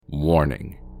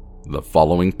Warning: the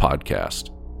following podcast,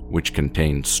 which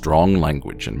contains strong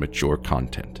language and mature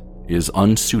content, is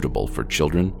unsuitable for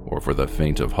children or for the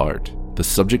faint of heart. The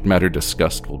subject matter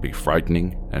discussed will be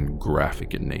frightening and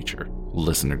graphic in nature.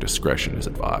 Listener discretion is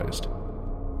advised.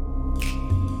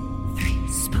 Three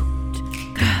spooked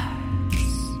girls.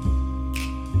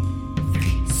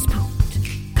 Three spooked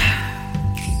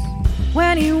girls.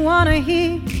 When you wanna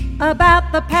hear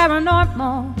about the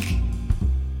paranormal,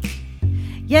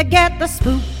 you get the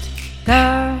spooked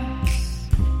girls.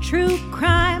 True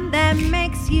crime that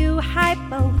makes you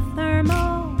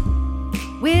hypothermal.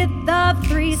 With the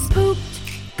three spooked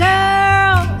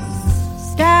girls.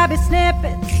 Stabby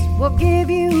snippets will give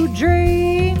you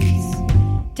dreams.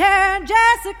 Tara and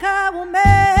Jessica will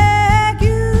make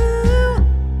you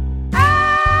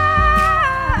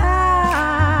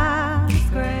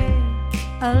scream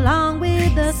along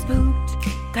with the spooked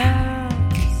girls.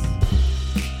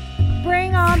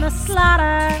 Bring on the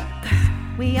slaughter.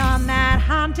 We on that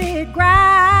haunted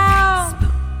ground.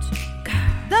 Spooked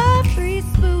girls. The three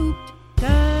spooked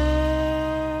girls.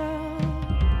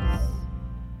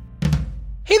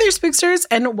 Hey there, Spooksters,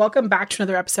 and welcome back to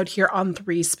another episode here on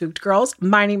Three Spooked Girls.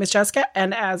 My name is Jessica,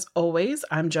 and as always,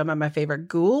 I'm joined by my favorite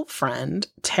ghoul friend,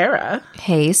 Tara.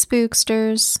 Hey,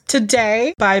 Spooksters.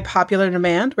 Today, by popular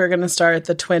demand, we're going to start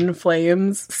the Twin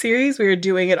Flames series. We are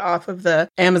doing it off of the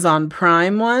Amazon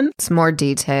Prime one. It's more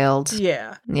detailed.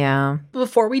 Yeah. Yeah.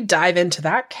 Before we dive into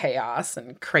that chaos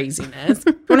and craziness, if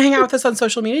you want to hang out with us on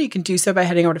social media, you can do so by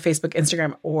heading over to Facebook,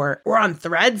 Instagram, or we're on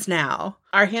Threads now.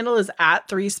 Our handle is at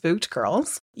Three Spooked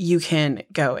Girls. You can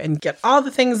go and get all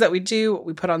the things that we do, what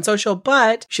we put on social,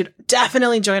 but you should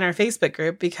definitely join our Facebook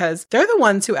group because they're the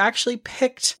ones who actually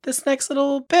picked this next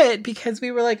little bit because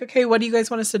we were like, okay, what do you guys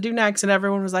want us to do next? And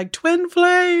everyone was like, Twin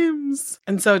Flames.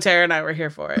 And so Tara and I were here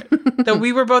for it. Though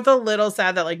we were both a little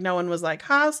sad that like no one was like,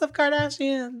 House of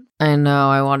Kardashian. I know,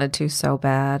 I wanted to so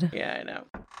bad. Yeah, I know.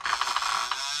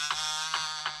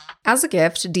 As a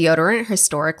gift, deodorant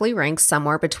historically ranks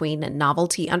somewhere between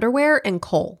novelty underwear and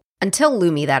Cole. Until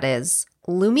Lumi, that is.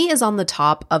 Lumi is on the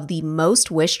top of the most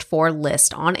wished for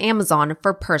list on Amazon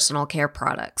for personal care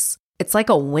products. It's like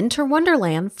a winter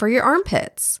wonderland for your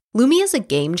armpits. Lumi is a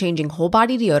game-changing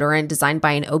whole-body deodorant designed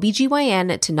by an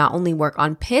OBGYN to not only work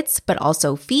on pits, but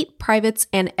also feet, privates,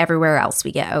 and everywhere else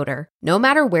we get odor. No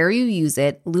matter where you use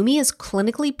it, Lumi is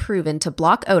clinically proven to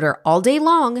block odor all day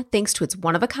long thanks to its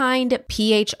one-of-a-kind,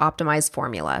 pH-optimized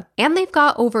formula. And they've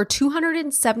got over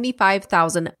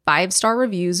 275,000 five-star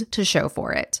reviews to show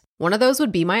for it. One of those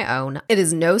would be my own. It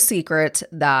is no secret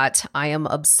that I am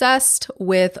obsessed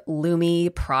with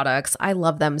Lumi products. I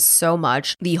love them so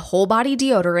much. The whole body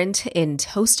deodorant in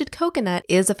toasted coconut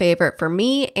is a favorite for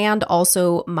me and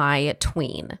also my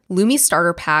tween. Lumi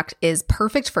starter pack is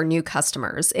perfect for new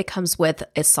customers. It comes with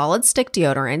a solid stick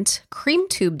deodorant, cream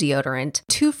tube deodorant,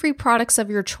 2 free products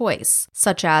of your choice,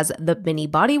 such as the mini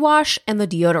body wash and the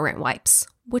deodorant wipes,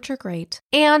 which are great,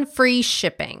 and free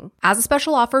shipping. As a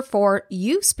special offer for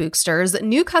you Spooksters,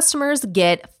 new customers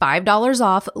get $5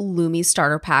 off Lumi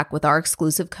Starter Pack with our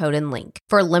exclusive code and link.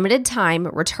 For a limited time,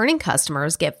 returning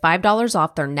customers get $5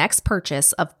 off their next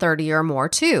purchase of 30 or more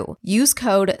too. Use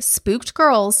code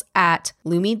SPOOKEDGIRLS at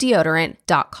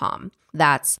LumiDeodorant.com.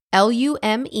 That's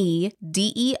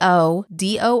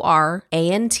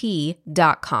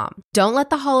LumiDeodorant.com. Don't let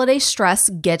the holiday stress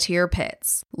get to your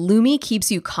pits. Lumi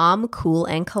keeps you calm, cool,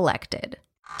 and collected.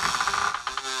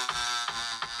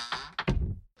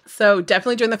 So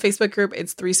definitely join the Facebook group.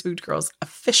 It's Three Spooked Girls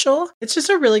Official. It's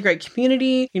just a really great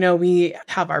community. You know, we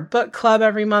have our book club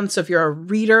every month. So if you're a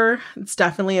reader, it's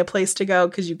definitely a place to go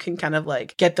because you can kind of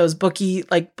like get those booky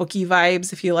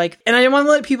vibes if you like. And I want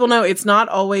to let people know it's not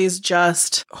always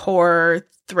just horror,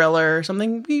 thriller or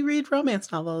something. We read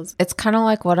romance novels. It's kind of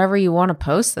like whatever you want to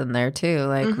post in there too.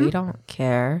 Like we don't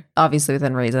care. Obviously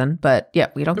within reason, but yeah,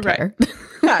 we don't care.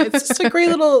 Yeah, it's just a great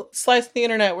little slice of the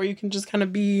internet where you can just kind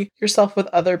of be yourself with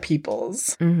other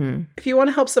people's. Mm-hmm. If you want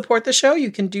to help support the show, you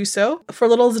can do so. For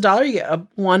little as $1, you get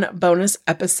one bonus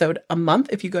episode a month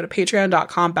if you go to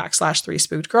patreon.com/Three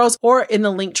Spooked Girls or in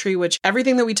the link tree, which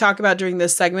everything that we talk about during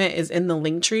this segment is in the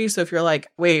link tree. So if you're like,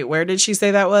 wait, where did she say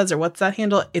that was? Or what's that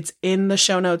handle? It's in the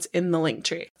show notes in the link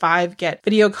tree. 5 get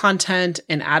video content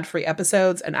and ad-free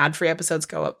episodes, and ad-free episodes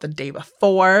go up the day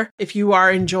before. If you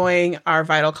are enjoying our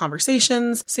Vital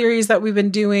Conversations series that we've been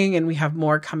doing, and we have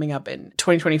more coming up in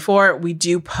 2024, we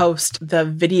do post the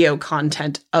video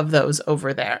content of those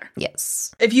over there.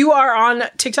 Yes. If you are on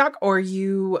TikTok or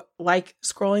you like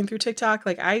scrolling through TikTok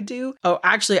like I do,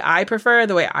 actually I prefer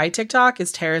the way I TikTok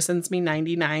is Tara sends me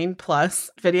 99 plus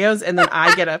videos and then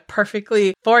I get a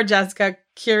perfectly for Jessica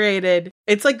curated.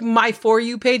 It's like my For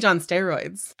You page on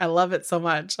steroids. I love it so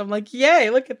much. I'm like, yay,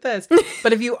 look at this.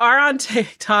 But if you are on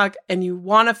TikTok and you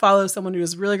want to follow someone who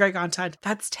has really great content,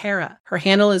 that's Tara. Her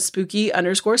handle is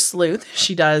spooky_sleuth.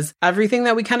 She does everything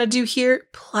that we kind of do here,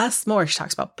 plus more. She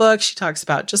talks about books. She talks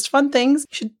about just fun things.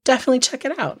 You should definitely check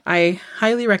it out. I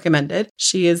highly recommend it.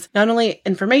 She is not only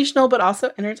informational, but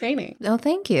also entertaining. Oh,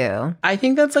 thank you. I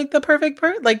think that's like the perfect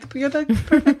you're the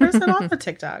perfect person on the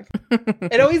TikTok.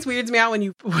 It always weirds me out when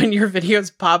your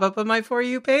videos pop up on my For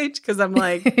You page, because I'm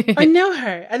like, I know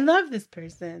her. I love this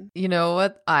person. You know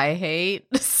what I hate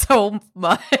so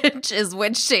much is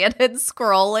when Shannon's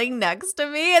scrolling next to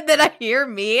me and then I hear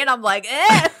me and I'm like,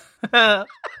 eh.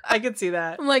 I could see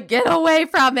that. I'm like, get away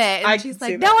from it. And she's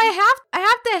like, no, I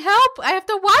have to help. I have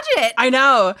to watch it. I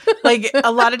know. Like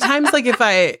a lot of times, like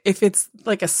if it's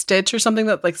like a stitch or something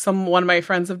that like one of my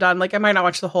friends have done, like I might not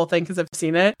watch the whole thing because I've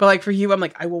seen it. But like for you, I'm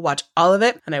like, I will watch all of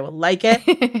it and I will like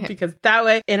it because that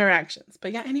way interactions.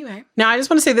 But yeah, anyway. Now I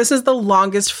just want to say this is the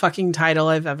longest fucking title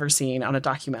I've ever seen on a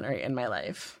documentary in my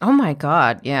life. Oh my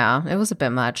God. Yeah, it was a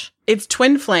bit much. It's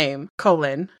Twin Flame,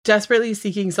 desperately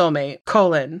seeking soulmate,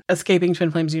 escaping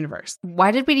Twin Flame's universe.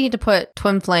 Why did we need to put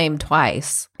Twin Flame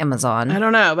twice, Amazon? I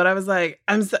don't know, but I was like,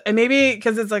 maybe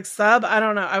because it's like sub. I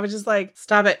don't know. I was just like,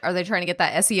 stop it. Are they trying to get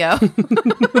that SEO?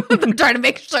 They're trying to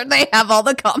make sure they have all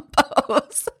the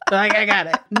combos. Like, I got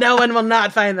it. No one will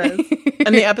not find this.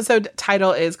 And the episode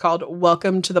title is called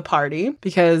Welcome to the Party,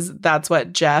 because that's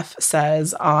what Jeff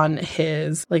says on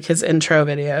his intro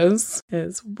videos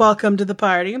is Welcome to the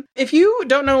Party. If you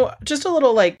don't know, just a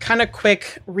little like kind of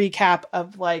quick recap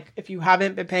of like, if you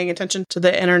haven't been paying attention to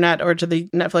the internet or to the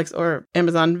Netflix or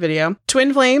Amazon video,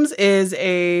 Twin Flames is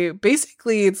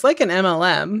it's like an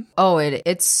MLM. Oh,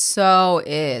 it so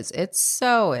is. It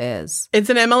so is. It's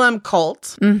an MLM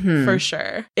cult for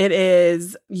sure. It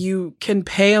is, you can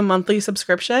pay a monthly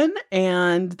subscription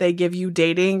and they give you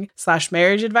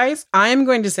dating/marriage advice. I'm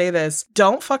going to say this,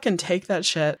 don't fucking take that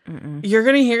shit. You're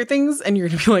going to hear things and you're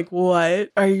going to be like, what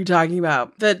are you talking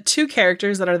about? The two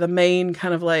characters that are the main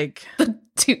kind of like...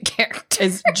 Two characters.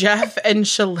 Is Jeff and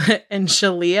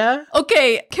Shalia.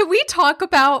 Okay, can we talk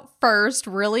about first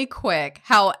really quick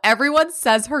how everyone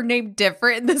says her name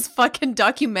different in this fucking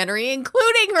documentary,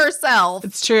 including herself?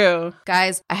 It's true.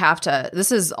 Guys, I have to.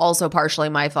 This is also partially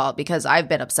my fault because I've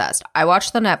been obsessed. I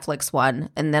watched the Netflix one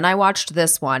and then I watched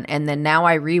this one and then now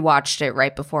I rewatched it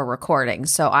right before recording.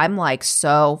 So I'm like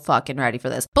so fucking ready for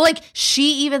this. But like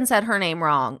she even said her name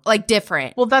wrong, like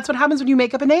different. Well, that's what happens when you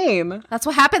make up a name. That's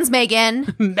what happens, Megan.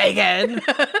 Megan.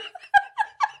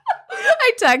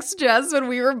 I text Jess when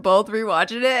we were both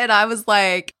rewatching it and I was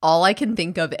like, all I can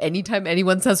think of anytime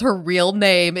anyone says her real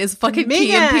name is fucking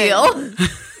Key and Peele.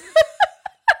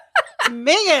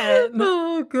 Megan.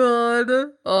 Oh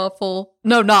God. Awful.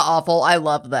 No, not awful. I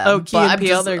love them. Oh, Key and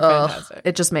Peele, they're fantastic.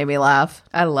 It just made me laugh.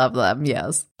 I love them,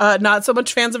 yes. Not so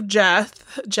much fans of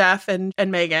Jeff and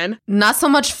Megan. Not so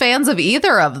much fans of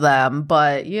either of them,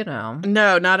 but you know.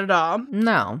 No, not at all.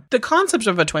 No. The concept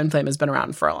of a twin flame has been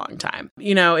around for a long time.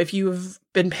 You know, if you've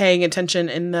been paying attention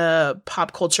in the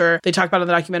pop culture, they talk about in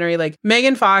the documentary, like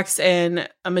Megan Fox and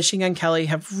Machine Gun Kelly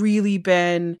have really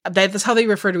been, that's how they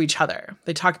refer to each other.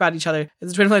 They talk about each other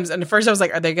as twin flames. And at first I was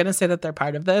like, are they going to say that they're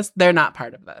part of this? They're not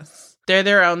part of this. They're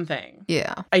their own thing.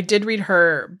 Yeah. I did read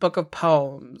her book of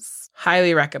poems.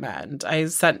 Highly recommend. I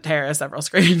sent Tara several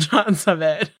screenshots of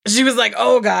it. She was like,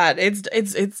 oh God,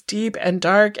 it's deep and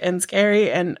dark and scary,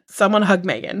 and someone hug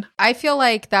Megan. I feel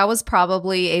like that was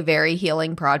probably a very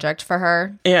healing project for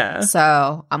her. Yeah.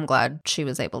 So I'm glad she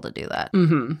was able to do that.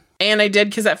 Mm-hmm. And I did,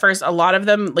 because at first, a lot of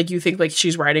them, like, you think, like,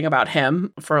 she's writing about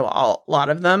him for a lot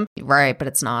of them. Right, but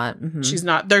it's not. Mm-hmm. She's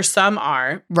not. There's some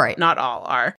are. Right. Not all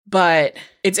are. But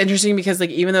it's interesting because, like,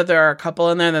 even though there are a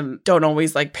couple in there that don't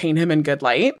always, like, paint him in good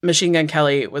light, Machine Gun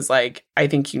Kelly was like, I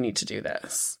think you need to do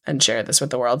this and share this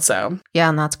with the world. So. Yeah,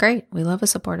 and that's great. We love a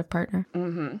supportive partner.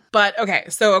 Mm-hmm. But, okay,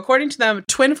 so according to them,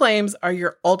 twin flames are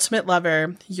your ultimate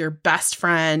lover, your best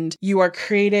friend. You are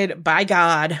created by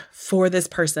God for this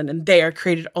person, and they are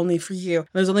created only for you.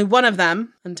 There's only one of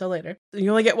them until later. You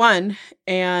only get one.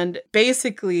 And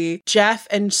basically, Jeff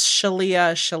and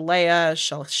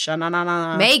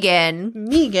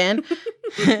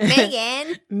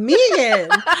Megan.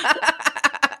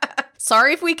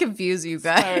 Sorry if we confuse you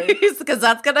guys, because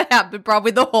that's going to happen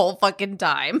probably the whole fucking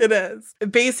time. It is.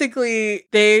 Basically,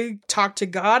 they talk to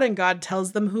God and God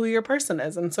tells them who your person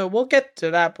is. And so we'll get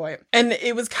to that point. And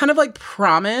it was kind of like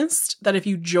promised that if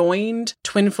you joined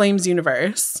Twin Flames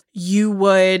universe, you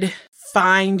would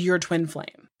find your twin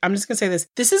flame. I'm just going to say this.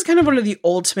 This is kind of one of the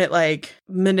ultimate like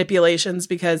manipulations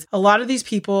because a lot of these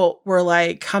people were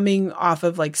like coming off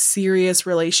of like serious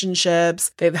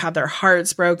relationships. They've had their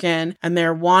hearts broken and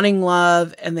they're wanting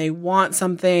love and they want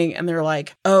something and they're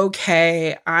like,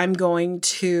 okay, I'm going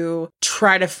to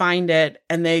try to find it.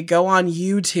 And they go on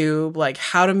YouTube, like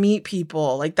how to meet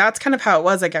people. Like that's kind of how it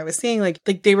was. Like I was seeing like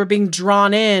they were being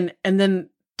drawn in and then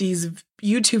these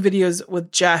YouTube videos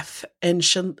with Jeff and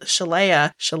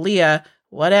Shalia,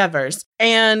 whatevers.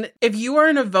 And if you are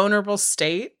in a vulnerable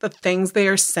state, the things they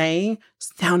are saying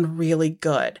sound really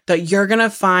good. That you're going to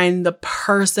find the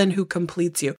person who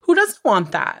completes you. Who doesn't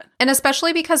want that? And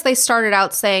especially because they started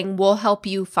out saying, we'll help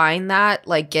you find that,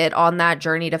 like get on that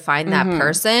journey to find that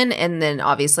person. And then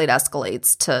obviously it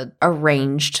escalates to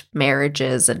arranged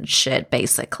marriages and shit,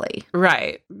 basically.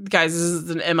 Right. Guys, this is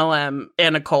an MLM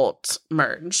and a cult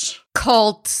merged.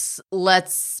 Cult,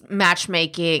 let's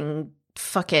matchmaking,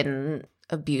 fucking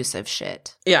abusive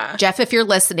shit. Yeah. Jeff, if you're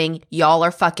listening, y'all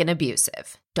are fucking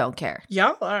abusive. Don't care.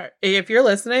 Y'all are. If you're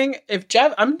listening, if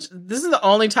Jeff, this is the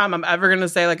only time I'm ever going to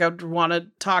say like I would want to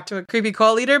talk to a creepy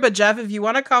cult leader. But Jeff, if you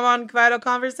want to come on Vital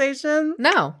Conversation,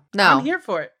 No. I'm here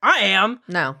for it. I am.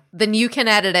 No. Then you can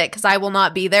edit it because I will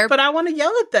not be there. But I want to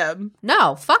yell at them.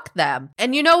 No, fuck them.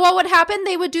 And you know what would happen?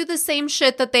 They would do the same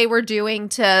shit that they were doing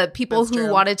to people That's who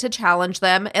true. wanted to challenge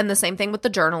them. And the same thing with the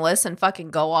journalists and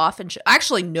fucking go off and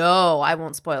Actually, no, I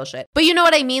won't spoil shit. But you know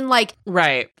what I mean? Like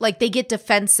they get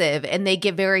defensive and they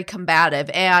get very combative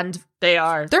and They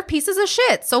are. they're pieces of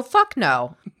shit. So fuck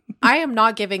no. I am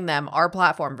not giving them our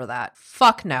platform for that.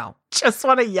 Fuck no. Just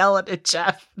want to yell at it,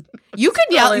 Jeff. You could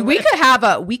yell. Only We way.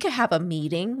 could have a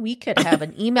meeting. We could have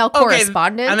an email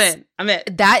correspondence. I'm in.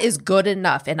 That is good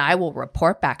enough, and I will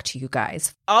report back to you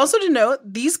guys. Also to note,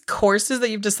 these courses that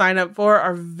you have to sign up for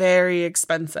are very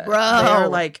expensive. Bro. They're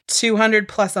like $200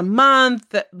 plus a month.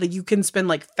 That you can spend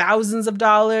like thousands of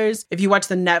dollars. If you watch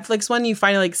the Netflix one, you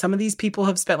find like some of these people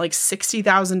have spent like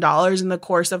 $60,000 in the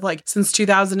course of like since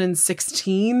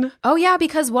 2016. Oh yeah,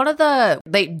 because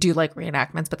they do like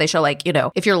reenactments, but they show like, you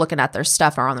know, if you're looking at their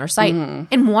stuff or on their site,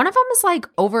 and one of them is like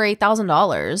over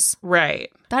 $8,000.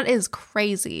 Right. That is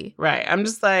crazy. Right. I'm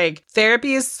just like,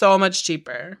 therapy is so much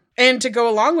cheaper. And to go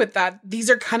along with that, these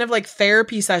are kind of like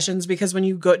therapy sessions because when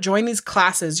you go join these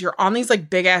classes, you're on these like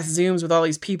big ass Zooms with all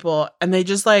these people and they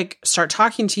just like start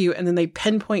talking to you and then they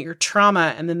pinpoint your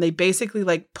trauma and then they basically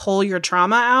like pull your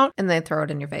trauma out. And they throw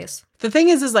it in your face. The thing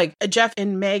is like Jeff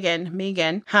and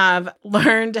Megan have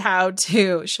learned how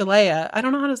to Shalia. I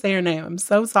don't know how to say her name. I'm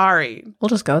so sorry. We'll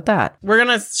just go with that. We're going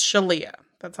to Shalia.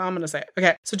 That's how I'm going to say it.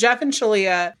 Okay. So Jeff and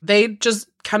Shalia, they just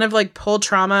kind of like pull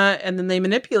trauma and then they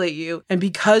manipulate you. And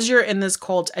because you're in this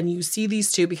cult and you see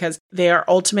these two because they are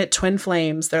ultimate twin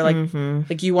flames, they're like,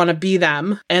 like you want to be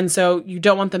them. And so you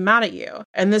don't want them mad at you.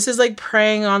 And this is like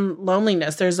preying on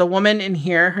loneliness. There's a woman in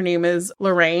here. Her name is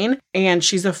Lorraine and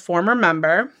she's a former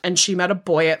member and she met a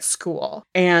boy at school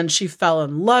and she fell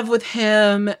in love with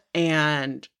him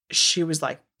and she was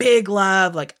like, big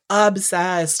love, like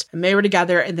obsessed. And they were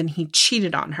together and then he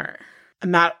cheated on her.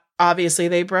 And that obviously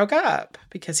they broke up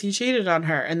because he cheated on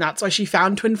her. And that's why she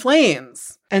found twin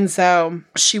flames. And so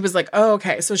she was like, oh,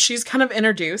 okay. So she's kind of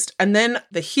introduced. And then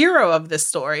the hero of this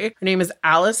story, her name is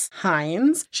Alice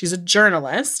Hines. She's a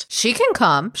journalist. She can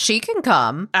come. She can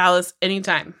come. Alice,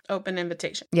 anytime. Open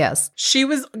invitation. Yes. She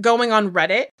was going on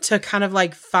Reddit to kind of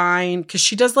like find, because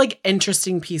she does like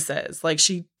interesting pieces. Like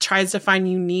she tries to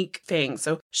find unique things.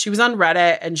 So she was on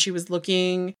Reddit and she was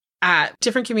looking at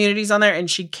different communities on there and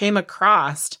she came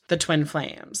across the twin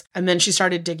flames. And then she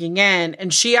started digging in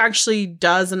and she actually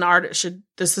does an art.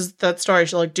 This is that story.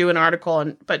 She'll like do an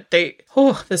article but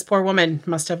this poor woman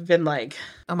must have been like,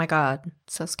 oh my God.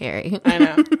 So scary. I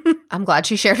know. I'm glad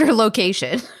she shared her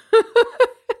location.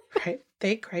 Right?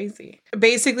 They crazy.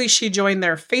 Basically, she joined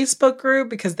their Facebook group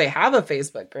because they have a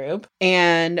Facebook group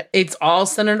and it's all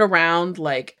centered around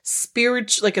like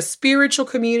a spiritual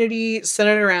community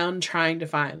centered around trying to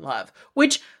find love,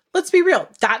 which let's be real,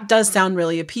 that does sound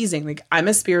really appeasing. Like I'm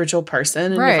a spiritual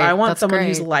person and right, if I want someone great.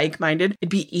 who's like-minded, it'd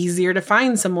be easier to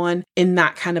find someone in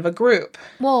that kind of a group.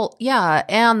 Well, yeah.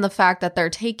 And the fact that they're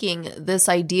taking this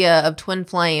idea of twin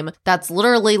flame that's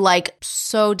literally like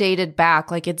so dated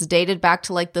back, like it's dated back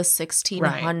to like the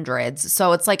 1600s. Right.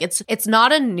 So it's like, it's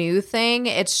not a new thing.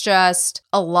 It's just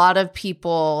a lot of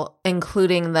people,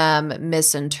 including them,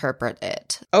 misinterpret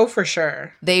it. Oh, for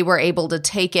sure. They were able to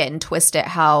take it and twist it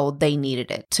how they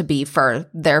needed it to be for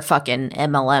their fucking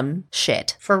MLM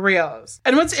shit. For reals.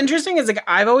 And what's interesting is like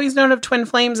I've always known of twin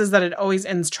flames is that it always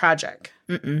ends tragic.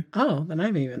 Mm-mm. Oh, then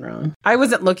I'm even wrong. I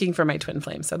wasn't looking for my twin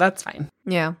flame, so that's fine.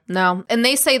 Yeah, no. And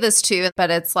they say this too, but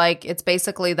it's like, it's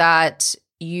basically that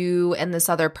you and this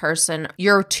other person,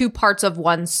 you're two parts of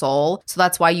one soul. So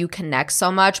that's why you connect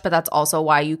so much, but that's also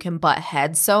why you can butt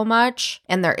heads so much.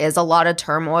 And there is a lot of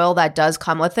turmoil that does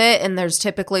come with it. And there's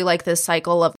typically like this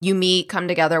cycle of you meet, come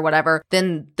together, whatever,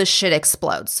 then the shit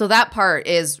explodes. So that part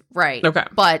is right. Okay.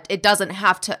 But it doesn't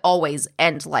have to always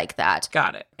end like that.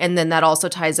 Got it. And then that also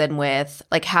ties in with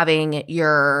like having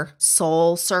your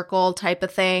soul circle type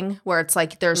of thing, where it's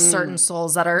like there's certain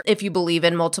souls that are, if you believe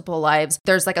in multiple lives,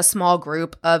 there's like a small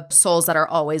group of souls that are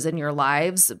always in your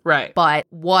lives. Right. But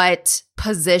what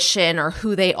position or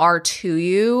who they are to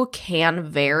you can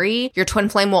vary. Your twin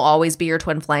flame will always be your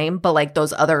twin flame, but like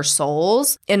those other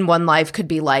souls in one life could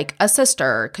be like a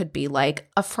sister, could be like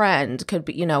a friend, could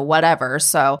be, you know, whatever.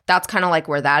 So that's kind of like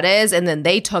where that is. And then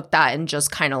they took that and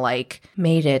just kind of like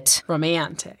made it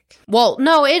romantic. Well,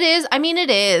 no, it is. I mean,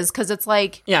 it is because it's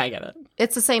like, yeah, I get it.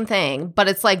 It's the same thing, but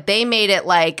it's like they made it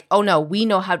like, oh no, we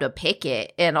know how to pick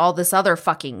it and all this other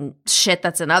fucking shit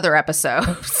that's in other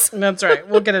episodes. That's right.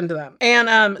 We'll get into that.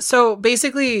 And so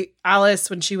basically,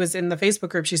 Alice, when she was in the Facebook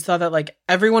group, she saw that like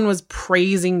everyone was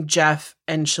praising Jeff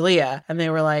and Shalia, and they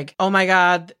were like, oh my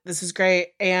God, this is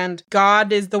great. And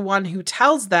God is the one who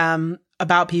tells them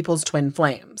about people's twin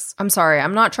flames. I'm sorry.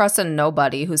 I'm not trusting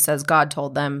nobody who says God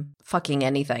told them fucking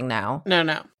anything now.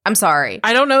 No. I'm sorry.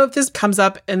 I don't know if this comes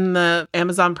up in the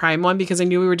Amazon Prime one because I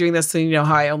knew we were doing this. So you know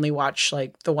how I only watch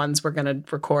like the ones we're going to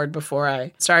record before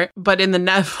I start. But in the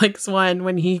Netflix one,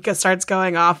 when he starts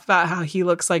going off about how he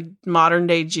looks like modern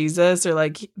day Jesus, or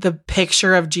like the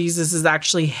picture of Jesus is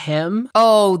actually him.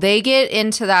 Oh, they get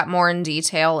into that more in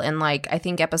detail in like, I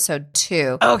think episode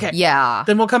 2. Okay. Yeah.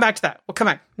 Then we'll come back to that. We'll come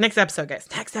back. Next episode, guys.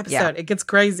 Next episode. Yeah. It gets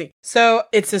crazy. So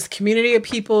it's this community of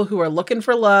people who are looking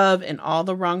for love in all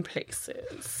the wrong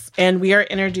places. And we are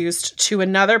introduced to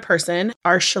another person,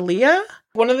 Arshalia.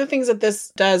 One of the things that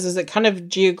this does is it kind of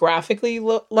geographically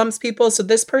lumps people. So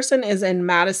this person is in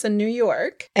Madison, New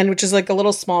York, and which is like a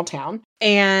little small town.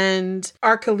 And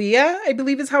Arkalia, I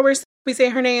believe is how we say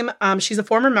her name. She's a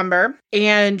former member,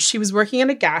 and she was working in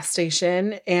a gas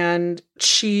station, and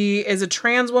she is a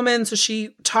trans woman. So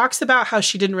she talks about how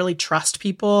she didn't really trust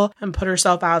people and put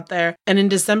herself out there. And in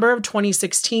December of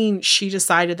 2016, she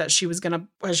decided that she was going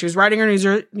to, as she was writing her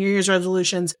New Year's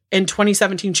resolutions, in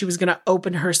 2017, she was going to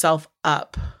open herself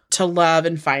up to love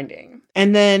and finding.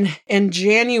 And then in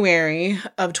January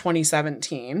of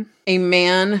 2017, a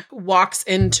man walks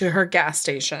into her gas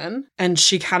station, and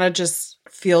she kind of just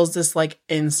feels this like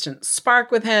instant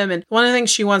spark with him. And one of the things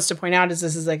she wants to point out is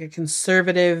this is like a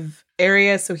conservative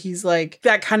area. So he's like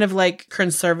that kind of like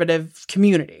conservative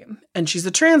community. And she's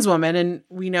a trans woman. And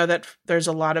we know that there's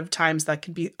a lot of times that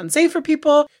could be unsafe for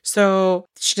people. So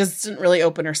she doesn't really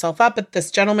open herself up. But this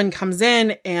gentleman comes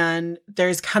in, and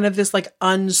there's kind of this like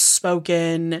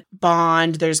unspoken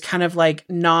bond. There's kind of like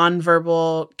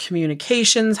nonverbal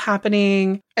communications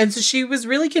happening. And so she was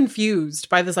really confused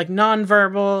by this like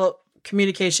nonverbal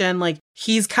communication. Like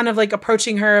he's kind of like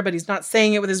approaching her, but he's not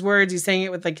saying it with his words. He's saying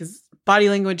it with like his body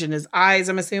language and his eyes,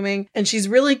 I'm assuming. And she's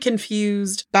really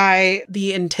confused by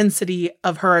the intensity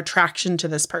of her attraction to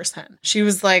this person. She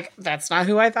was like, that's not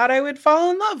who I thought I would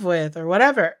fall in love with or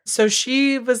whatever. So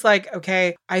she was like,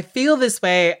 okay, I feel this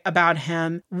way about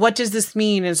him. What does this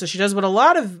mean? And so she does what a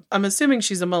lot of, I'm assuming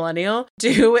she's a millennial,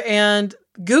 do, and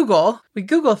we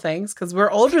Google things because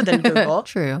we're older than Google.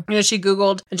 True. You know, she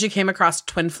Googled and she came across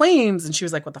twin flames, and she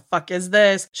was like, what the fuck is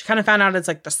this? She kind of found out it's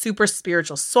like the super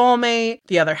spiritual soulmate,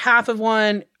 the other half of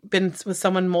one, been with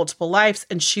someone multiple lives.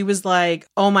 And she was like,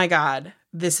 oh my God,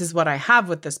 this is what I have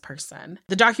with this person.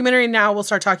 The documentary now will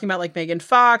start talking about like Megan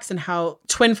Fox and how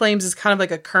twin flames is kind of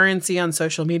like a currency on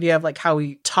social media of like how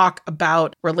we talk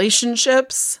about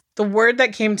relationships. The word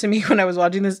that came to me when I was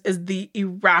watching this is the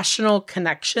irrational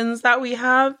connections that we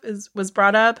have was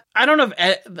brought up. I don't know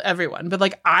if everyone, but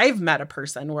like I've met a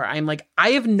person where I'm like, I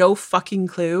have no fucking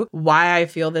clue why I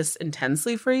feel this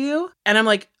intensely for you. And I'm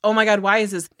like, oh my God, why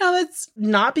is this? No, it's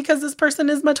not because this person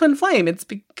is my twin flame. It's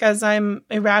because I'm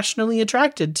irrationally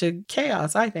attracted to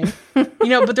chaos, I think. You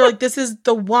know, but they're like, this is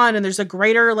the one, and there's a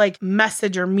greater like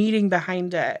message or meaning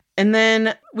behind it. And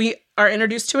then we are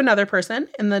introduced to another person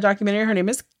in the documentary. Her name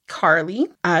is Carly.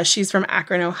 She's from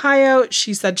Akron, Ohio.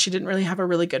 She said she didn't really have a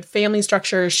really good family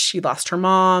structure. She lost her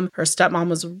mom. Her stepmom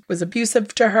was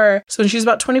abusive to her. So when she was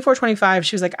about 24, 25,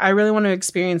 she was like, I really want to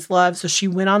experience love. So she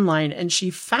went online and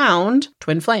she found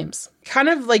twin flames. Kind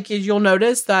of like you'll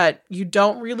notice that you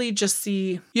don't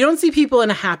see people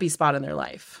in a happy spot in their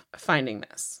life finding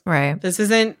this. Right. This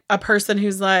isn't a person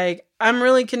who's like, I'm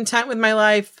really content with my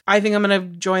life. I think I'm going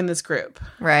to join this group.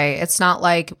 Right. It's not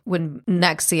like when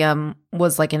NXIVM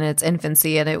was like in its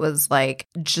infancy and it was like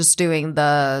just doing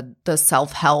the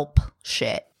self-help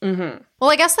shit. Mm-hmm.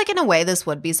 Well, I guess like in a way this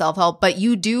would be self-help, but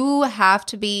you do have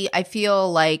to be, I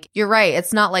feel like you're right.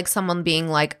 It's not like someone being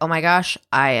like, oh my gosh,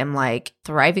 I am like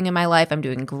thriving in my life. I'm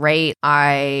doing great.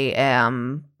 I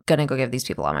am going to go give these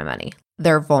people all my money.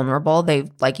 They're vulnerable. They've,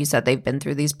 like you said, they've been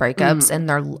through these breakups and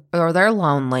they're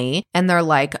lonely and they're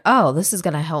like, oh, this is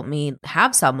going to help me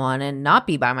have someone and not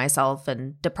be by myself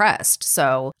and depressed.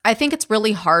 So I think it's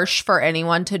really harsh for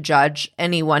anyone to judge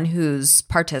anyone who's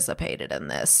participated in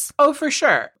this. Oh, for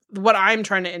sure. What I'm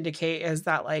trying to indicate is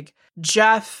that like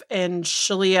Jeff and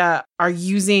Shalia are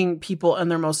using people in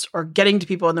their most, or getting to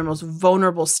people in their most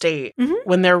vulnerable state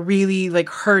when they're really like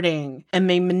hurting, and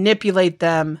they manipulate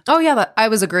them. Oh yeah, I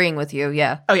was agreeing with you.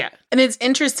 Yeah. Oh yeah. And it's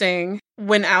interesting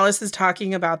when Alice is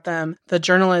talking about them, the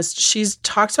journalist, she's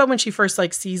talked about when she first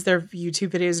like sees their YouTube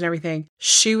videos and everything.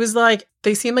 She was like,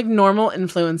 they seem like normal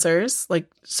influencers, like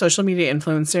social media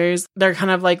influencers. They're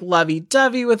kind of like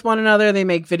lovey-dovey with one another. They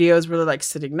make videos where they're like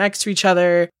sitting next to each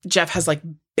other. Jeff has like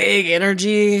big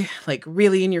energy, like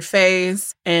really in your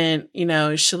face. And, you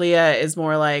know, Shalia is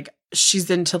more like, she's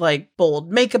into like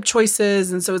bold makeup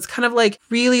choices. And so it's kind of like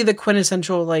really the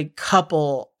quintessential like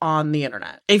couple on the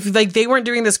internet. If like they weren't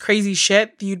doing this crazy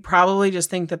shit, you'd probably just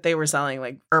think that they were selling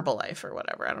like Herbalife or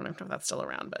whatever. I don't know if that's still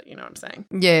around, but you know what I'm saying?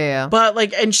 Yeah. But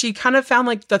like, and she kind of found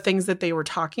like the things that they were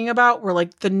talking about were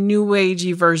like the new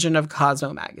agey version of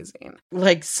Cosmo magazine,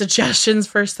 like suggestions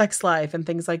for sex life and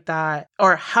things like that,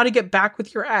 or how to get back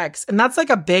with your ex. And that's like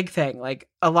a big thing. Like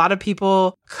a lot of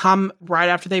people come right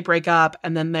after they break up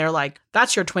and then they're like,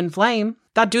 that's your twin flame.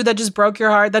 That dude that just broke your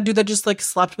heart, that dude that just like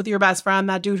slept with your best friend,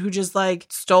 that dude who just like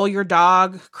stole your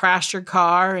dog, crashed your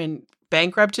car and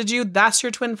bankrupted you, that's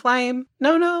your twin flame.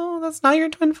 No, that's not your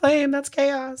twin flame. That's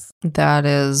chaos. That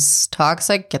is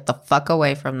toxic. Get the fuck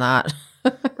away from that.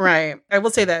 Right. I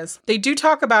will say this. They do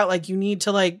talk about like you need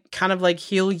to like kind of like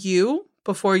heal you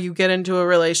before you get into a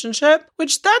relationship,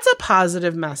 which that's a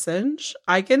positive message.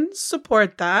 I can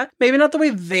support that. Maybe not the way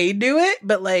they do it,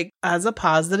 but like as a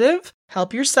positive.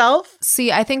 Help yourself.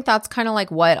 See, I think that's kind of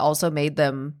like what also made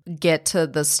them get to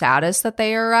the status that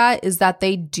they are at, is that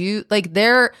they do, like,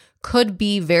 there could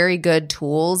be very good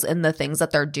tools in the things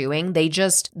that they're doing.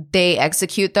 They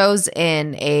execute those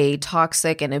in a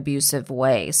toxic and abusive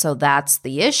way. So that's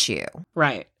the issue.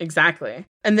 Right, exactly.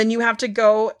 And then you have to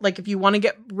go, like, if you want to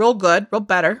get real good, real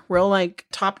better, real like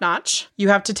top notch, you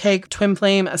have to take twin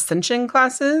flame ascension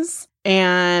classes.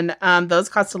 And those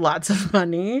cost lots of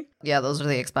money. Yeah, those are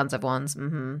the expensive ones.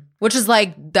 Which is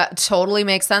like, that totally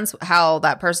makes sense how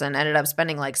that person ended up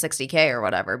spending like $60K or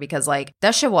whatever, because like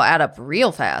that shit will add up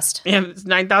real fast. And it's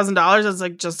 $9,000. It's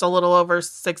like just a little over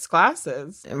 6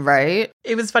 classes. Right.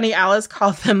 It was funny. Alice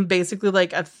called them basically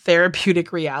like a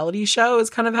therapeutic reality show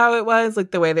is kind of how it was, like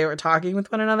the way they were talking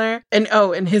with one another. And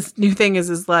and his new thing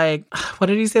is like, what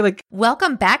did he say? Like,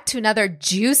 welcome back to another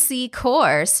juicy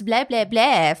course, blah, blah,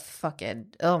 blah. Fucking,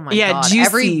 oh my God. Juicy.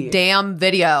 Every damn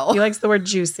video. He likes the word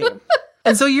juicy.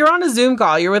 And so you're on a Zoom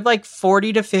call, you're with like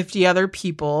 40 to 50 other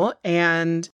people,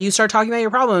 and you start talking about your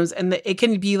problems. And it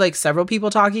can be like several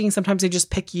people talking. Sometimes they just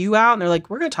pick you out and they're like,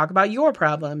 we're going to talk about your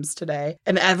problems today.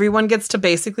 And everyone gets to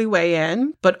basically weigh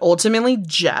in. But ultimately,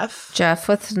 Jeff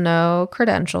with no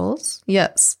credentials.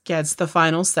 Yes. Gets the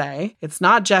final say. It's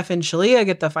not Jeff and Shalia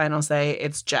get the final say.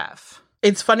 It's Jeff.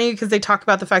 It's funny because they talk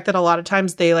about the fact that a lot of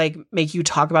times they like make you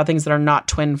talk about things that are not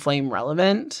twin flame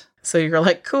relevant. So you're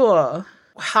like, cool.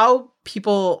 How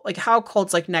people, like how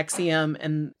cults like NXIVM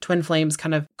and Twin Flames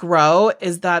kind of grow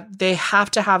is that they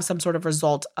have to have some sort of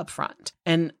result up front.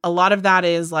 And a lot of that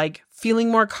is like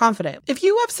feeling more confident. If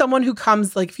you have someone who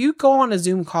comes, like if you go on a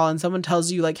Zoom call and someone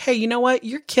tells you like, hey, you know what?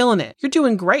 You're killing it. You're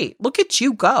doing great. Look at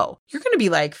you go. You're going to be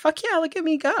like, fuck yeah, look at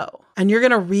me go. And you're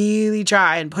going to really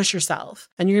try and push yourself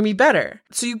and you're going to be better.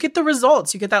 So you get the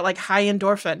results. You get that like high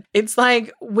endorphin. It's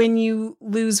like when you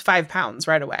lose 5 pounds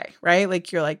right away, right?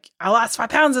 Like you're like, I lost 5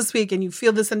 pounds this week and you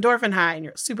feel this endorphin high and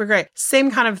you're super great.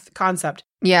 Same kind of concept.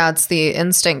 Yeah, it's the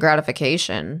instant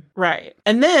gratification. Right.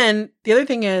 And then the other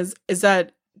thing is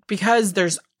that because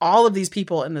there's all of these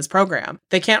people in this program,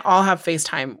 they can't all have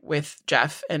FaceTime with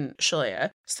Jeff and Shalia.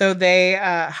 So they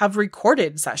have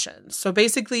recorded sessions. So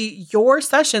basically your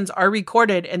sessions are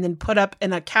recorded and then put up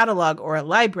in a catalog or a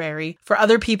library for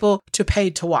other people to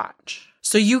pay to watch.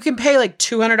 So you can pay like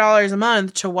 $200 a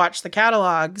month to watch the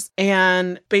catalogs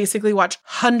and basically watch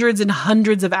hundreds and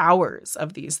hundreds of hours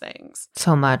of these things.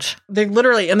 So much. They're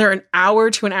an hour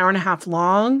to an hour and a half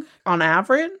long on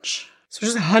average. So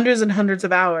just hundreds and hundreds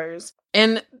of hours.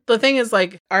 And the thing is,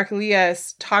 like,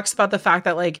 Archelaus talks about the fact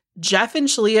that, like, Jeff and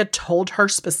Shalia told her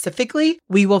specifically,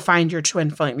 we will find your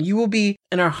twin flame. You will be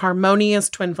in a harmonious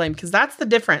twin flame, because that's the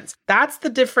difference. That's the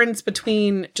difference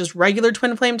between just regular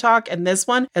twin flame talk and this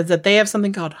one, is that they have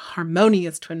something called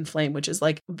harmonious twin flame, which is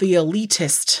like the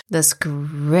elitist. This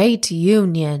great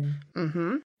union.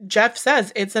 Mm-hmm. Jeff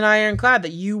says it's an ironclad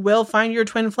that you will find your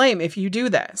twin flame if you do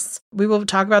this. We will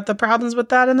talk about the problems with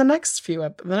that in the next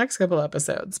couple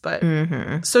episodes. But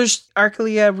so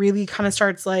Archelia really kind of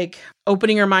starts like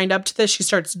opening her mind up to this. She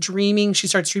starts dreaming. She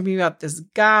starts dreaming about this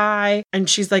guy, and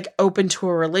she's like open to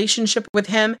a relationship with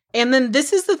him. And then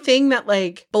this is the thing that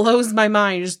like blows my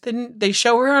mind. Just then they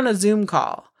show her on a Zoom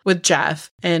call with Jeff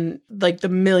and like the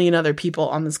million other people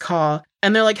on this call.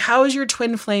 And they're like, how is your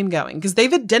twin flame going? Because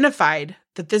they've identified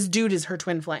that this dude is her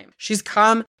twin flame. She's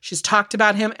come, she's talked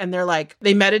about him, and they're like,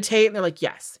 they meditate and they're like,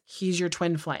 yes, he's your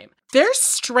twin flame. They're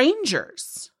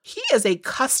strangers. He is a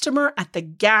customer at the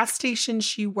gas station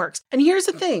she works. And here's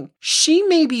the thing. She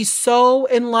may be so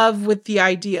in love with the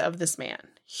idea of this man.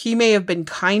 He may have been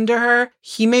kind to her.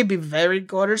 He may be very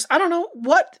gorgeous. I don't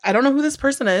know who this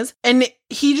person is. And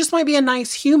he just might be a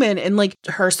nice human. And like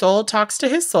her soul talks to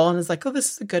his soul and is like, oh,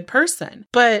 this is a good person.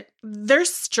 But they're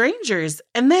strangers.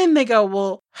 And then they go,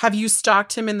 well, have you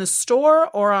stalked him in the store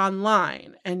or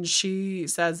online? And she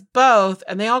says both.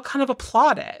 And they all kind of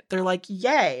applaud it. They're like,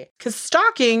 yay. Because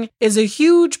stalking is a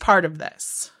huge part of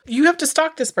this. You have to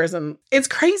stalk this person. It's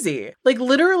crazy. Like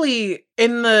literally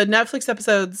in the Netflix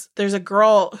episodes, there's a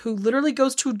girl who literally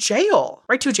goes to jail,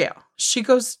 right to jail. She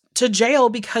goes to jail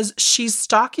because she's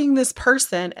stalking this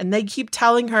person and they keep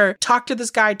telling her, talk to this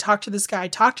guy, talk to this guy,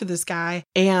 talk to this guy.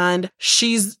 And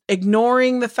she's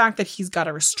ignoring the fact that he's got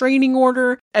a restraining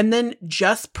order. And then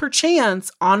just perchance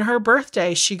on her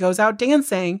birthday, she goes out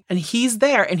dancing and he's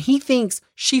there and he thinks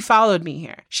she followed me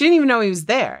here. She didn't even know he was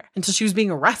there until she was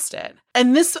being arrested.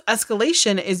 And this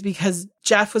escalation is because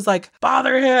Jeff was like,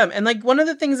 bother him. And like one of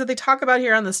the things that they talk about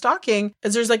here on the stalking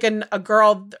is there's like a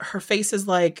girl, her face is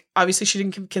like, obviously she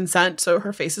didn't give consent, so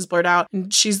her face is blurred out.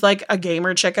 And she's like a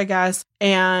gamer chick, I guess.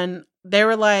 And they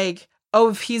were like, oh,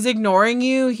 if he's ignoring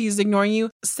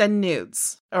you, send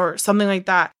nudes or something like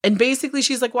that. And basically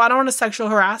she's like, well, I don't want to sexual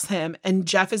harass him. And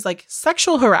Jeff is like,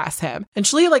 sexual harass him. And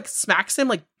Shalia like smacks him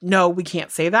like, no, we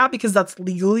can't say that because that's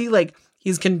legally like,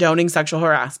 he's condoning sexual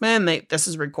harassment. And this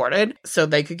is recorded, so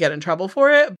they could get in trouble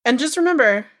for it. And just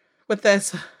remember with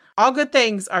this, all good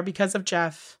things are because of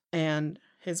Jeff and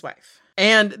his wife.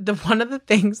 And one of the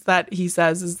things that he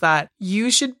says is that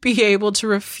you should be able to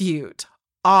refute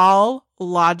all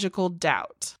logical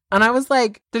doubt. And I was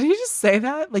like, did he just say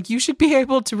that? Like, you should be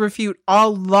able to refute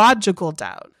all logical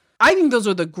doubt. I think those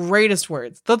are the greatest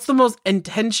words. That's the most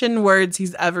intention words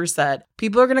he's ever said.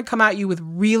 People are going to come at you with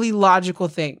really logical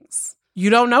things. You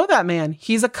don't know that man.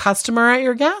 He's a customer at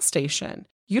your gas station.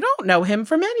 You don't know him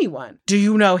from anyone. Do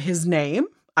you know his name?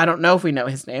 I don't know if we know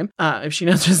his name, if she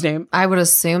knows his name. I would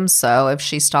assume so if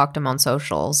she stalked him on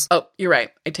socials. Oh, you're right.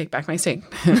 I take back my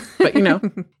statement. But you know.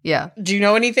 Yeah. Do you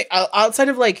know anything outside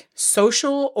of like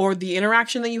social or the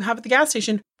interaction that you have at the gas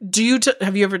station?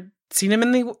 Have you ever seen him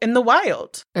in the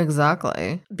wild?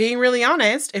 Exactly. Being really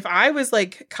honest, if I was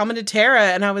like coming to Tara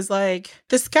and I was like,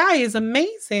 this guy is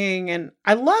amazing and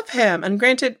I love him. And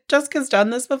granted, Jessica's done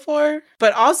this before,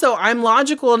 but also I'm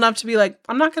logical enough to be like,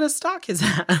 I'm not going to stalk his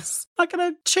ass. I'm not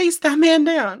going to chase that man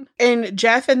down. And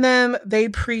Jeff and them, they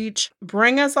preach,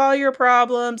 bring us all your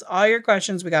problems, all your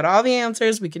questions. We got all the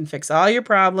answers. We can fix all your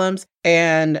problems.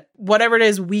 And whatever it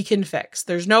is, we can fix.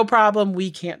 There's no problem we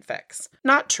can't fix.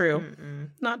 Not true.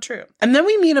 Not true. And then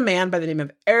we meet a man by the name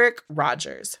of Eric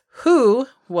Rogers, who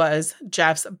was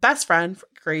Jeff's best friend for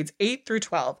grades 8 through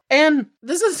 12. And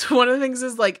this is one of the things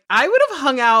is like, I would have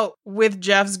hung out with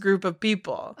Jeff's group of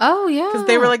people. Oh, yeah. Because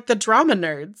they were like the drama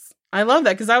nerds. I love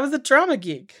that because I was a drama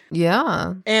geek.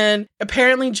 Yeah. And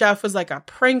apparently Jeff was like a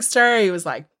prankster. He was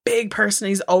like big person.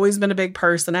 He's always been a big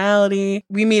personality.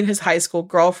 We meet his high school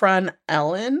girlfriend,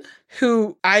 Ellen,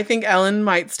 who I think Ellen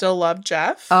might still love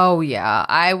Jeff. Oh, yeah.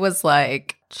 I was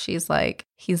like, she's like,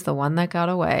 he's the one that got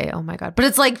away. Oh, my God. But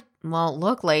it's like, well,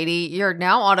 look, lady, you're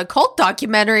now on a cult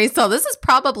documentary, so this is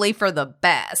probably for the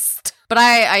best. But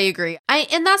I agree.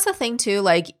 And that's the thing, too.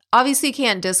 Like, obviously you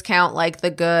can't discount, like, the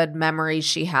good memories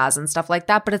she has and stuff like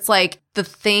that. But it's, like, the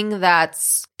thing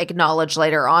that's acknowledged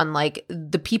later on, like,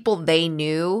 the people they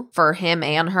knew for him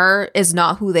and her is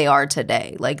not who they are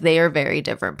today. Like, they are very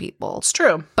different people. It's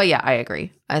true. But, yeah, I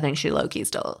agree. I think she low-key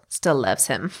still loves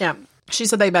him. Yeah. She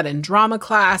said they met in drama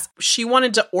class. She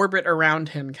wanted to orbit around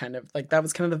him, kind of like that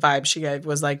was kind of the vibe she gave,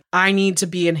 was like, I need to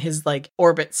be in his like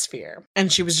orbit sphere.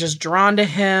 And she was just drawn to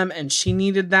him and she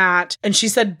needed that. And she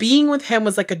said being with him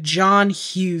was like a John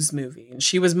Hughes movie. And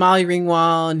she was Molly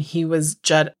Ringwald and he was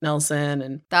Judd Nelson.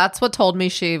 And that's what told me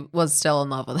she was still in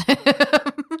love with him.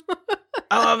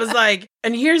 I was like,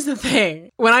 and here's the thing.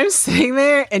 When I'm sitting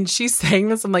there and she's saying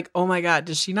this, I'm like, oh my God,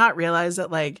 does she not realize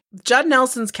that like Judd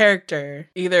Nelson's character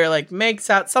either like makes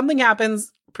out, something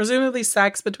happens, presumably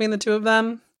sex between the two of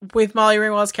them with Molly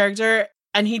Ringwald's character,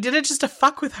 and he did it just to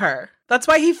fuck with her. That's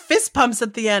why he fist pumps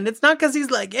at the end. It's not because he's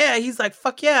like, yeah, he's like,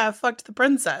 fuck yeah, I fucked the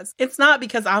princess. It's not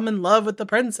because I'm in love with the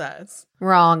princess.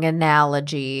 Wrong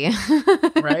analogy.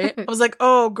 Right? I was like,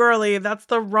 oh, girly, that's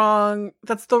the wrong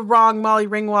Molly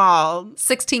Ringwald.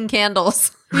 16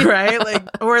 Candles. Right? Like,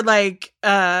 or like,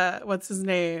 what's his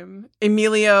name?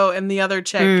 Emilio and the other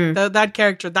chick. That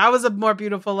character. That was a more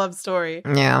beautiful love story.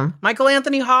 Yeah. Michael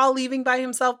Anthony Hall leaving by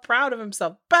himself, proud of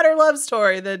himself. Better love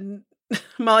story than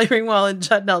Molly Ringwald and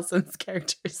Judd Nelson's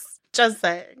characters. Just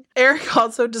saying. Eric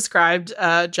also described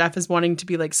Jeff as wanting to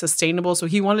be like sustainable. So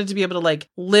he wanted to be able to like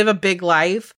live a big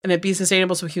life and it be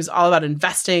sustainable. So he was all about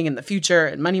investing in the future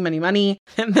and money, money, money.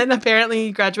 And then apparently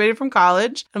he graduated from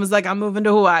college and was like, I'm moving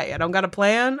to Hawaii. I don't got a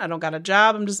plan. I don't got a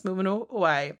job. I'm just moving to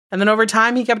Hawaii. And then over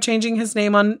time, he kept changing his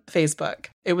name on Facebook.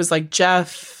 It was like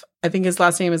Jeff. I think his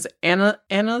last name is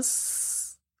Annas.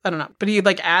 I don't know, but he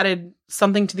like added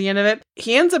something to the end of it.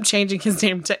 He ends up changing his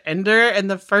name to Ender. And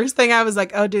the first thing I was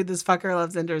like, oh, dude, this fucker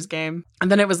loves Ender's Game. And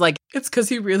then it was like, it's because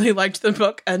he really liked the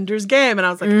book Ender's Game. And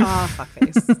I was like, oh,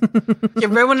 fuckface.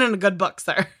 You're ruining a good book,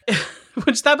 sir.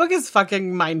 Which that book is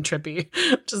fucking mind trippy.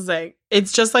 Just saying.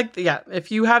 It's just like, yeah,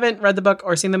 if you haven't read the book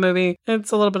or seen the movie,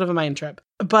 it's a little bit of a mind trip.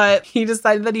 But he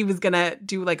decided that he was going to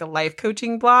do like a life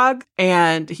coaching blog.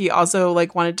 And he also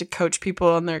like wanted to coach people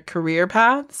on their career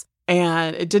paths.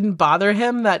 And it didn't bother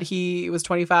him that he was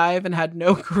 25 and had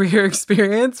no career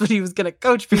experience, but he was going to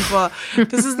coach people.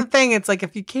 This is the thing. It's like,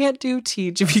 if you can't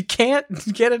teach. If you can't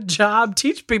get a job,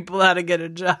 teach people how to get a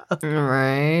job.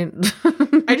 Right.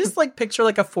 I just like picture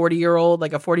like a 40-year-old,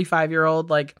 like a 45-year-old,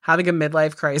 like having a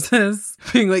midlife crisis,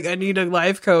 being like, I need a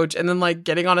life coach. And then like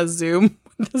getting on a Zoom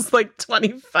with this like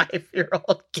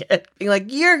 25-year-old kid being like,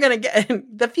 you're going to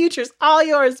get, the future's all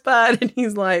yours, bud. And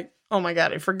he's like, oh my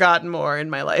God, I've forgotten more in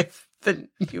my life than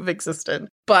you've existed.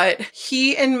 But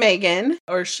he and Megan,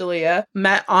 or Shalia,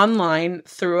 met online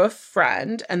through a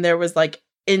friend, and there was like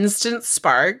instant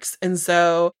sparks. And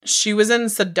so she was in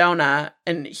Sedona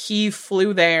and he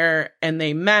flew there and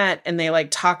they met, and they like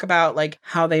talk about like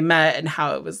how they met and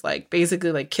how it was like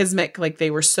basically like kismet. Like they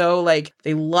were so like,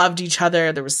 they loved each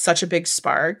other. There was such a big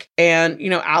spark. And, you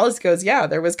know, Alice goes, yeah,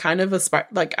 there was kind of a spark.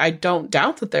 Like, I don't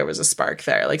doubt that there was a spark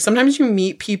there. Like sometimes you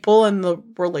meet people and the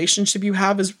relationship you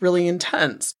have is really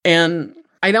intense. And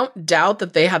I don't doubt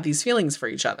that they have these feelings for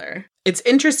each other. It's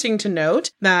interesting to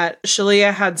note that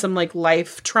Shalia had some like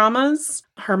life traumas.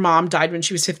 Her mom died when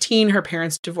she was 15. Her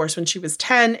parents divorced when she was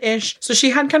 10-ish. So she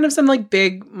had kind of some like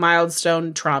big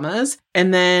milestone traumas.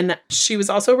 And then she was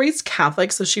also raised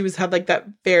Catholic. So she had like that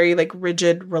very like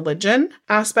rigid religion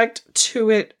aspect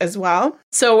to it as well.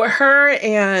 So her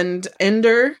and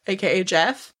Ender, aka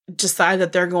Jeff, decide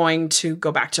that they're going to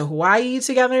go back to Hawaii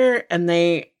together. And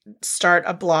they start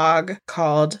a blog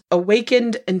called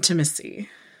Awakened Intimacy.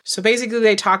 So basically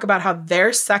they talk about how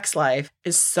their sex life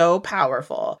is so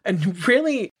powerful. And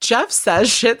really, Jeff says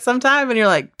shit sometime and you're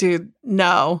like, dude,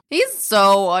 no. He's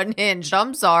so unhinged.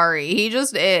 I'm sorry. He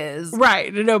just is.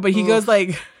 Right. No, but he goes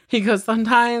like,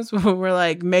 sometimes when we're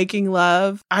like making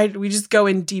love, we just go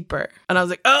in deeper. And I was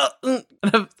like, oh, and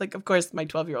I was like, of course, my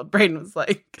 12-year-old brain was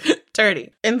like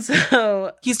dirty. And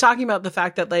so he's talking about the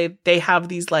fact that they have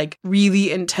these like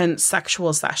really intense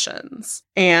sexual sessions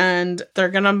and they're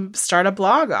going to start a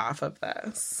blog off of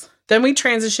this. Then we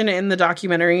transition in the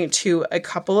documentary to a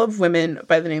couple of women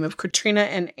by the name of Katrina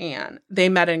and Anne. They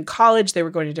met in college. They were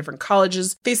going to different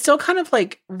colleges. They still kind of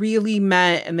like really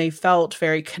met and they felt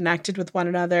very connected with one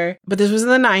another. But this was in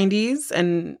the 90s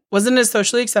and wasn't as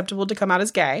socially acceptable to come out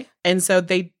as gay. And so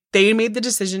they made the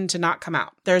decision to not come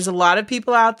out. There's a lot of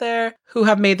people out there who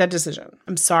have made that decision.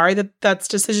 I'm sorry that that's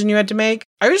a decision you had to make.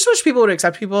 I just wish people would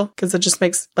accept people because it just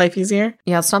makes life easier.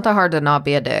 Yeah, it's not that hard to not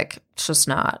be a dick. It's just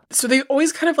not. So they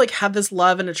always kind of like had this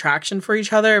love and attraction for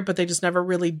each other, but they just never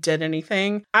really did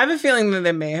anything. I have a feeling that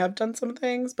they may have done some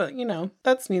things, but you know,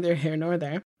 that's neither here nor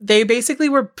there. They basically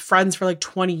were friends for like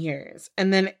 20 years.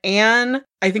 And then Anne,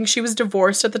 I think she was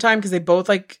divorced at the time because they both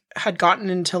like had gotten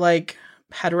into like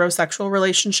heterosexual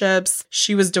relationships.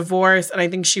 She was divorced and I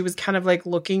think she was kind of like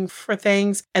looking for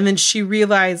things. And then she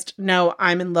realized, no,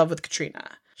 I'm in love with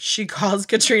Katrina. she calls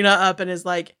Katrina up and is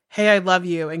like, hey, I love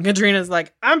you. And Katrina's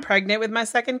like, I'm pregnant with my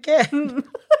second kid.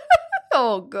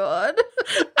 Oh, God.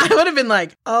 I would have been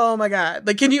like, oh my God.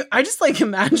 Like, can you, I just like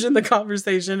imagine the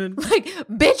conversation and like,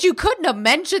 bitch, you couldn't have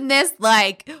mentioned this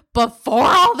like before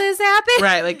all this happened.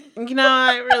 right. Like,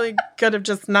 I really could have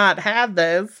just not had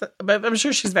this, but I'm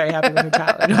sure she's very happy with her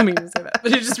child. I don't mean to say that,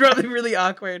 but it's just probably really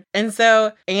awkward. And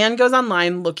so Anne goes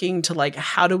online looking to like,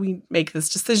 how do we make this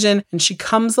decision? And she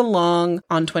comes along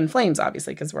on Twin Flames,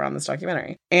 obviously, because we're on this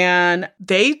documentary, and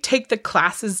they take the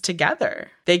classes together.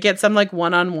 They get some like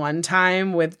one-on-one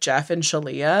time with Jeff and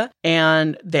Shalia,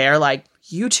 and they're like,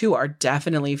 you two are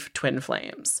definitely twin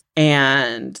flames.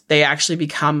 And they actually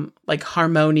become like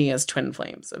harmonious twin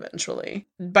flames eventually.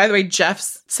 By the way, Jeff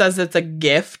says it's a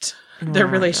gift. Their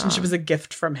relationship is a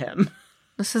gift from him.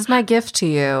 This is my gift to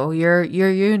you. Your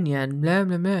union. Blah,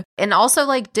 blah, blah. And also,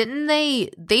 like, didn't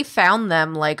they found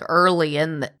them like early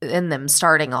in them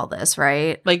starting all this,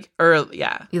 right? Like early,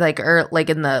 yeah. Like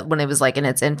in the when it was like in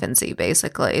its infancy,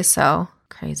 basically. So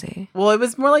crazy. Well, it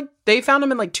was more like they found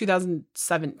him in like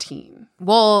 2017.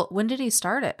 Well, when did he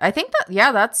start it? I think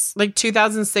that's like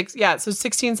 2006. Yeah. So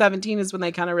 16, 17 is when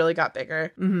they kind of really got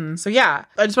bigger. Mm-hmm. So yeah,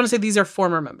 I just want to say these are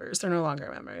former members. They're no longer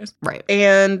members. Right.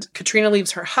 And Katrina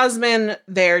leaves her husband.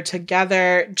 They're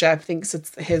together. Jeff thinks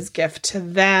it's his gift to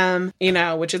them,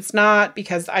 which it's not,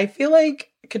 because I feel like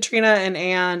Katrina and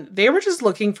Anne, they were just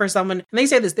looking for someone, and they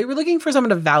say this, they were looking for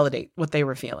someone to validate what they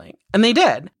were feeling. And they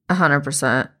did.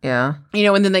 100%. Yeah.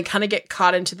 And then they kind of get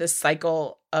caught into this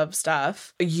cycle of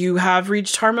stuff. You have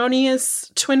reached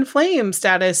harmonious twin flame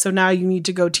status, so now you need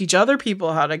to go teach other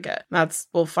people how to get.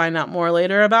 We'll find out more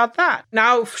later about that.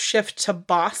 Now shift to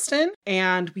Boston,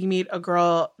 and we meet a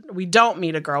girl. We don't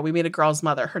meet a girl. We meet a girl's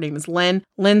mother. Her name is Lynn.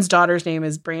 Lynn's daughter's name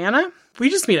is Brianna. We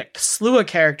just meet a slew of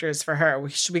characters for her.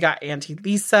 We got Auntie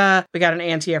Lisa. We got an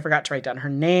auntie. I forgot to write down her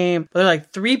name. But they're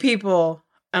like 3 people.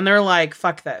 And they're like,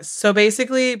 fuck this. So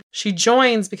basically, she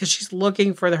joins because she's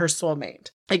looking for her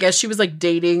soulmate. I guess she was like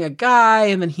dating a guy,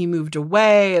 and then he moved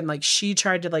away, and like she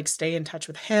tried to like stay in touch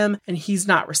with him, and he's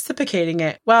not reciprocating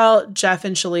it. Well, Jeff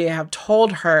and Shalia have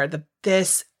told her that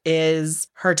this is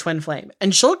her twin flame.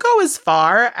 And she'll go as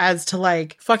far as to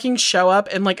like fucking show up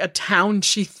in like a town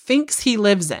she thinks he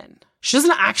lives in. She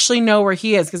doesn't actually know where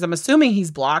he is, because I'm assuming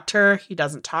he's blocked her. He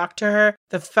doesn't talk to her.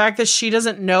 The fact that she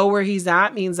doesn't know where he's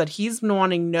at means that he's been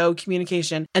wanting no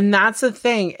communication. And that's the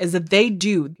thing, is that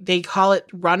they call it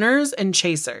runners and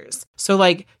chasers. So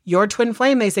like your twin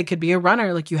flame, they say, could be a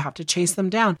runner. Like you have to chase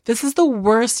them down. This is the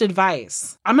worst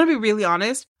advice. I'm going to be really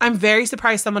honest. I'm very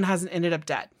surprised someone hasn't ended up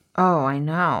dead. Oh, I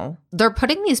know. They're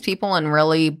putting these people in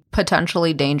really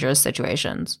potentially dangerous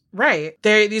situations. Right.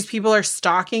 These people are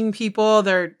stalking people.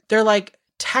 They're like,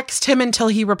 text him until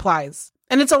he replies.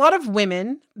 And it's a lot of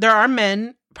women. There are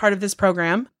men part of this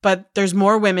program, but there's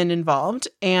more women involved.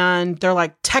 And they're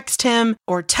like, text him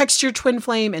or text your twin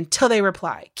flame until they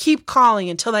reply. Keep calling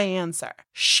until they answer.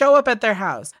 Show up at their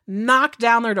house. Knock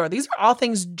down their door. These are all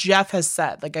things Jeff has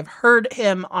said. Like I've heard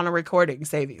him on a recording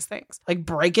say these things. Like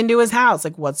break into his house.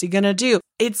 Like what's he going to do?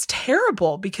 It's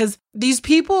terrible because these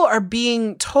people are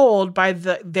being told by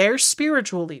their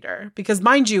spiritual leader. Because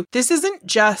mind you, this isn't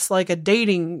just like a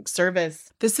dating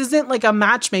service. This isn't like a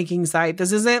matchmaking site.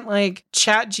 This isn't like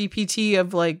ChatGPT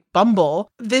of like Bumble.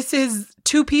 This is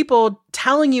 2 people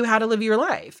telling you how to live your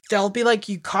life. They'll be like,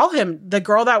 you call him. The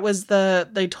girl that was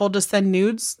they told to send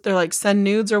nudes. They're like, send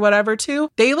nudes or whatever too.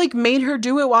 They like made her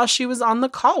do it while she was on the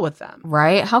call with them.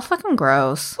 Right? How fucking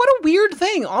gross. What a weird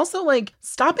thing. Also, like,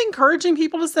 stop encouraging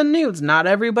people to send nudes. Not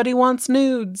everybody wants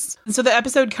nudes. And so the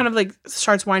episode kind of like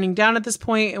starts winding down at this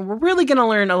point, and we're really going to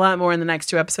learn a lot more in the next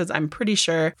 2 episodes. I'm pretty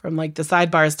sure, from like the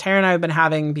sidebars Tara and I have been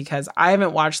having, because I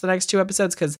haven't watched the next 2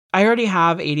 episodes because I already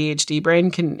have ADHD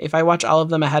brain. If I watch all of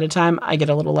them ahead of time, I get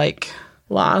a little like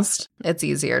lost. It's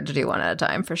easier to do one at a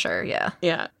time for sure. Yeah.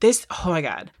 Yeah. Oh my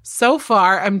God. So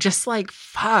far, I'm just like,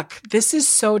 fuck, this is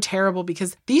so terrible,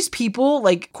 because these people,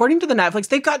 like, according to the Netflix,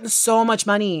 they've gotten so much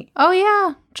money. Oh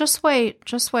yeah. Just wait.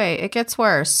 It gets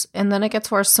worse. And then it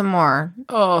gets worse some more.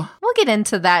 Oh. We'll get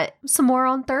into that some more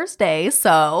on Thursday,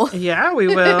 so. Yeah, we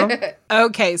will.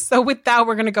 Okay, so with that,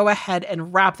 we're going to go ahead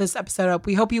and wrap this episode up.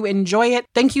 We hope you enjoy it.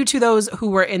 Thank you to those who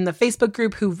were in the Facebook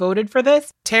group who voted for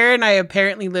this. Tara and I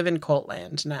apparently live in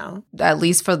Coltland now. At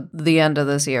least for the end of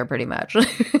this year, pretty much.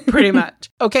 Pretty much.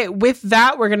 Okay, with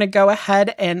that, we're going to go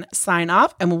ahead and sign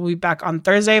off, and we'll be back on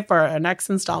Thursday for our next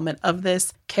installment of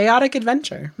this chaotic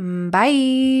adventure.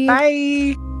 Bye.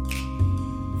 Bye.